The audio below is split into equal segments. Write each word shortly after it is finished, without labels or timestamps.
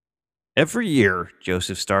Every year,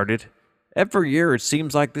 Joseph started. Every year it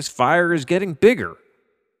seems like this fire is getting bigger.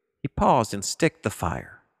 He paused and sticked the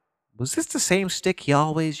fire. Was this the same stick he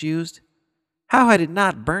always used? How had it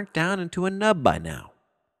not burnt down into a nub by now?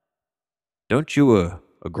 Don't you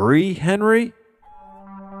agree, Henry?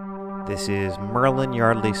 This is Merlin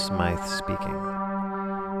Yardley Smythe speaking,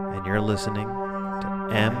 and you're listening to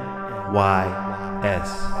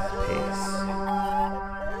MYS Pace.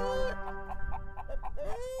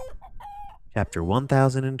 Chapter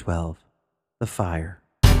 1012, The Fire.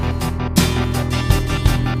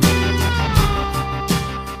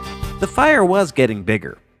 The fire was getting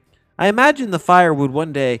bigger. I imagined the fire would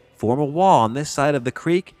one day form a wall on this side of the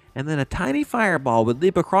creek, and then a tiny fireball would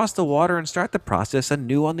leap across the water and start the process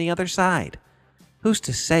anew on the other side. Who's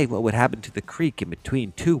to say what would happen to the creek in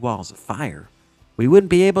between two walls of fire? We wouldn't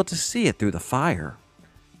be able to see it through the fire.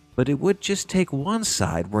 But it would just take one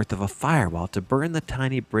side worth of a fireball to burn the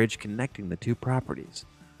tiny bridge connecting the two properties,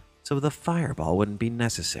 so the fireball wouldn't be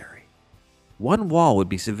necessary. One wall would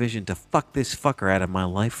be sufficient to fuck this fucker out of my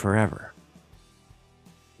life forever.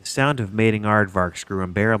 The sound of mating aardvarks grew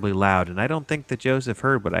unbearably loud, and I don't think that Joseph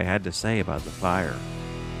heard what I had to say about the fire.